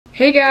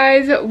Hey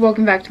guys,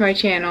 welcome back to my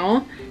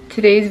channel.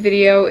 Today's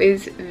video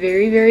is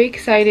very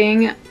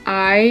exciting.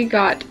 I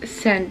got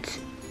sent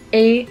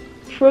a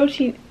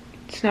protein,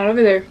 it's not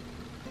over there,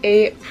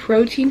 a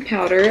protein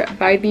powder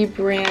by the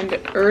brand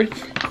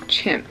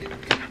EarthChimp.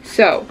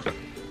 So,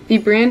 the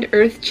brand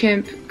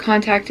EarthChimp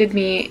contacted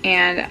me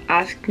and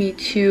asked me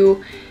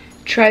to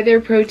try their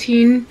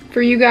protein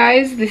for you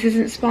guys. This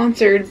isn't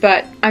sponsored,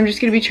 but I'm just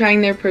gonna be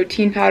trying their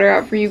protein powder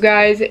out for you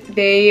guys.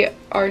 They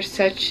are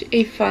such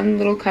a fun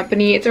little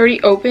company. It's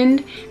already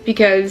opened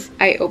because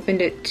I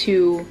opened it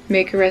to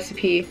make a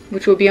recipe,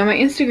 which will be on my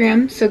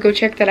Instagram, so go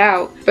check that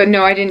out. But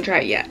no, I didn't try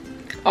it yet.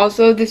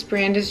 Also, this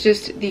brand is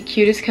just the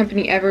cutest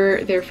company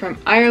ever. They're from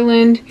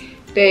Ireland.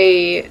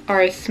 They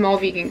are a small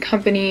vegan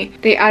company.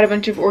 They add a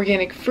bunch of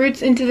organic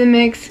fruits into the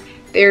mix.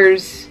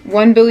 There's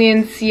 1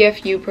 billion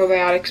CFU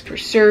probiotics per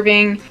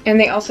serving, and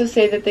they also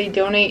say that they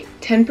donate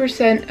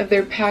 10% of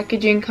their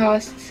packaging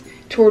costs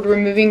toward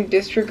removing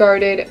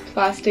disregarded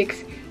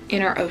plastics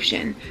in our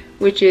ocean,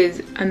 which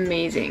is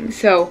amazing.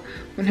 So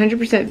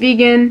 100%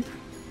 vegan.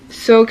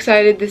 So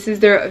excited. This is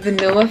their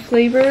vanilla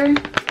flavor,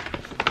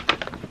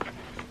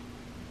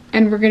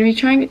 and we're going to be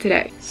trying it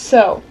today.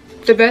 So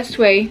the best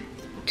way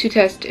to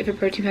test if a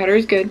protein powder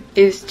is good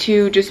is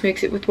to just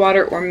mix it with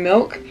water or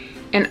milk.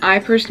 And I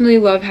personally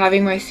love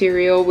having my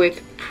cereal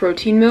with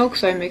protein milk,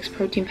 so I mix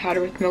protein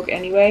powder with milk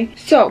anyway.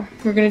 So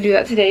we're gonna do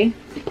that today.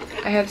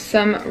 I have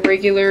some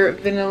regular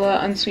vanilla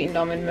unsweetened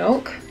almond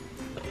milk.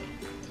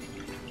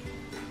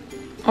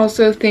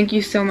 Also, thank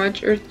you so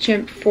much,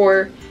 EarthChimp,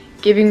 for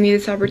giving me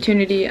this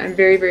opportunity. I'm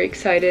very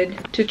excited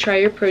to try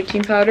your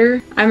protein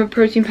powder. I'm a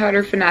protein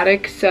powder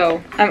fanatic,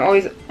 so I'm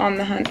always on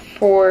the hunt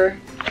for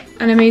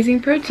an amazing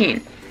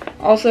protein.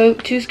 Also,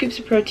 2 scoops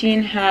of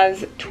protein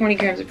has 20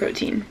 grams of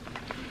protein.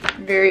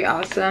 Very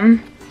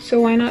awesome.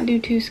 So why not do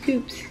 2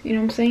 scoops? You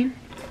know what I'm saying?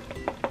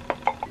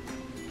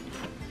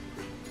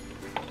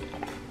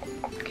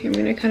 Okay, I'm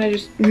gonna kind of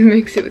just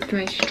mix it with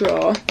my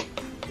straw.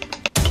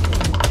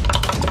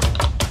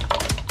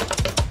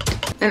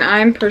 And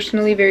I'm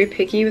personally very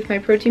picky with my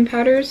protein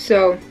powders,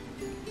 so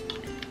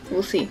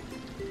we'll see.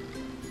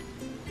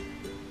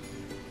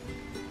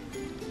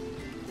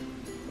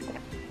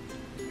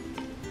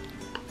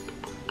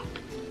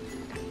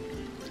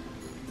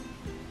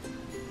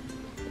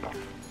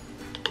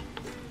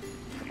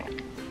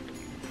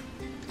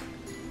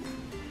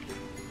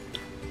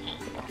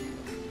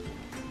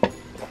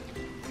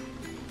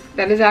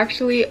 That is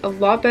actually a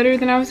lot better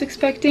than I was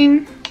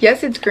expecting.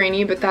 Yes, it's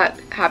grainy, but that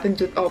happens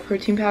with all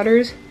protein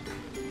powders.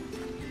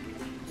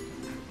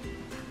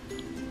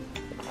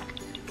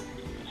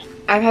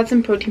 I've had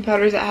some protein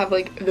powders that have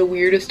like the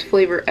weirdest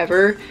flavor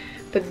ever,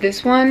 but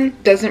this one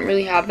doesn't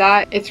really have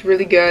that. It's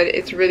really good.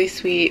 It's really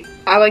sweet.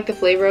 I like the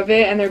flavor of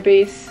it, and their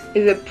base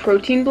is a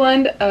protein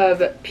blend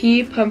of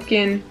pea,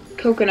 pumpkin,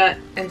 coconut,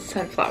 and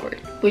sunflower,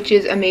 which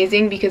is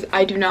amazing because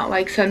I do not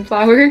like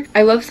sunflower.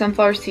 I love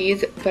sunflower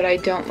seeds, but I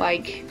don't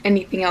like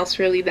anything else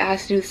really that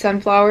has to do with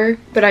sunflower.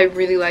 But I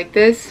really like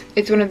this.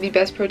 It's one of the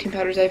best protein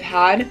powders I've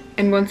had.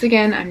 And once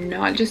again, I'm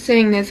not just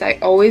saying this, I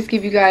always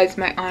give you guys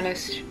my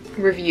honest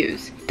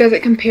reviews. Does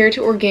it compare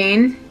to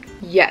Orgain?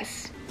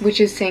 Yes,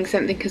 which is saying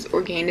something because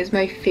Orgain is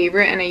my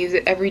favorite and I use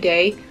it every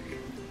day.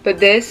 But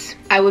this,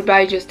 I would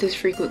buy just as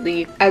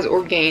frequently as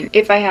Orgain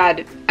if I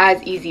had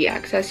as easy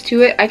access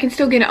to it. I can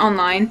still get it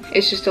online.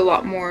 It's just a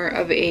lot more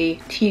of a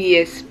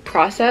tedious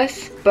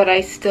process, but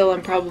I still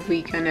am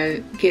probably gonna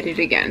get it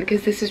again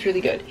because this is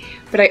really good.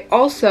 But I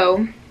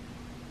also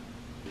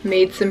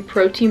made some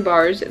protein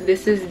bars.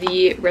 This is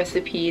the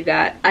recipe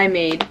that I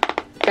made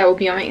that will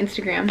be on my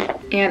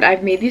Instagram. And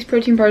I've made these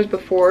protein bars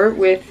before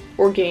with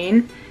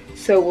Orgain,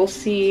 so we'll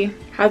see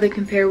how they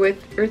compare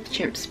with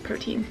EarthChimp's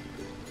protein.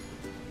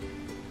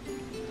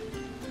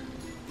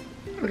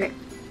 Okay.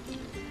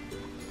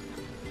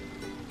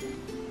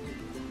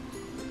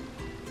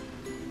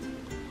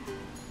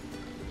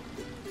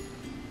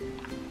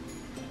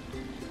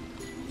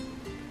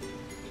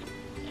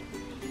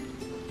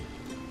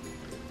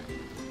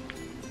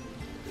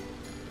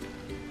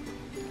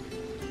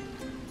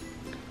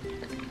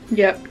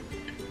 Yep.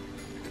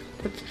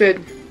 That's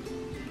good.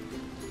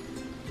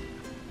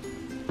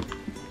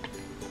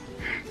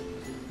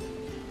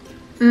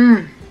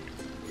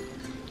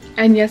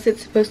 And yes,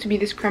 it's supposed to be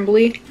this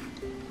crumbly,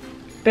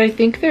 but I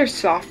think they're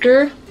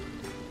softer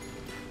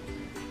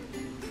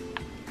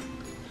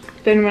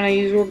than when I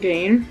use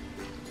Orgain,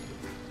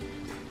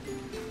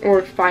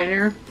 or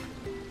finer.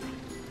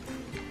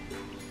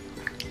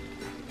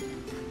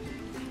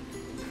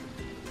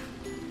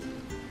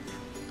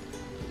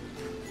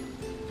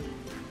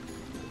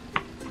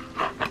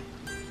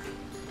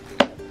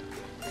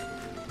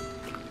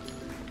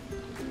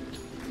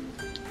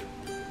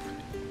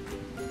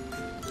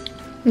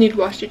 Need to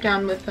wash it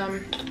down with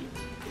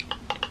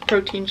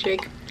protein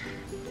shake.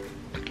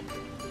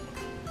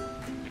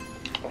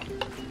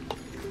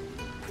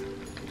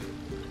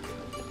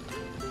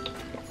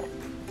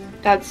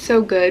 That's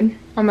so good.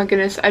 Oh my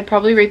goodness, I'd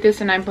probably rate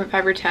this a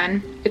 9.5 or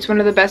 10. It's one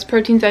of the best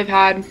proteins I've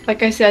had.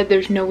 Like I said,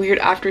 there's no weird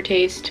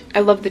aftertaste. I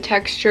love the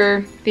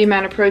texture. The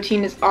amount of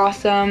protein is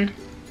awesome.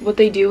 What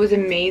they do is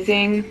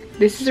amazing.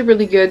 This is a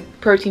really good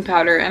protein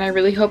powder, and I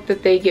really hope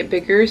that they get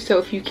bigger. So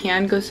if you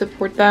can, go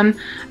support them.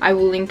 I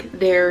will link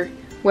their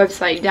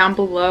website down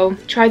below.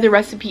 Try the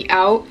recipe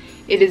out.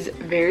 It is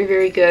very,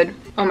 very good.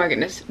 Oh my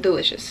goodness,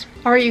 delicious.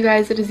 Alright you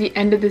guys, that is the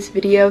end of this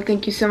video.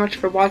 Thank you so much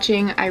for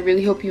watching. I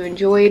really hope you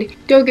enjoyed.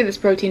 Go get this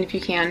protein if you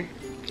can.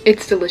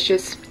 It's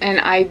delicious, and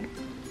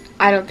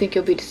I don't think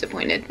you'll be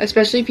disappointed.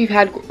 Especially if you've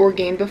had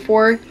Orgain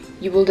before,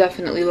 you will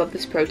definitely love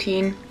this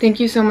protein. Thank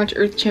you so much,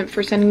 EarthChimp,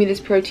 for sending me this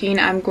protein.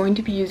 I'm going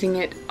to be using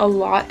it a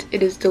lot.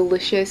 It is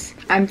delicious.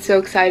 I'm so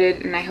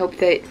excited, and I hope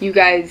that you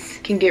guys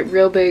can get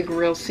real big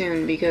real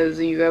soon because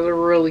you guys are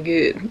really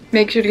good.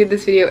 Make sure to give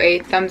this video a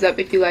thumbs up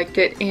if you liked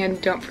it,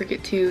 and don't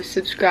forget to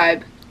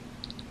subscribe.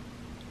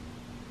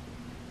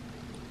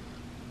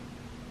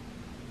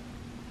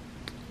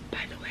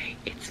 By the way,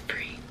 it's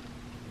free.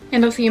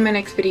 And I'll see you in my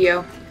next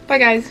video. Bye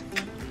guys!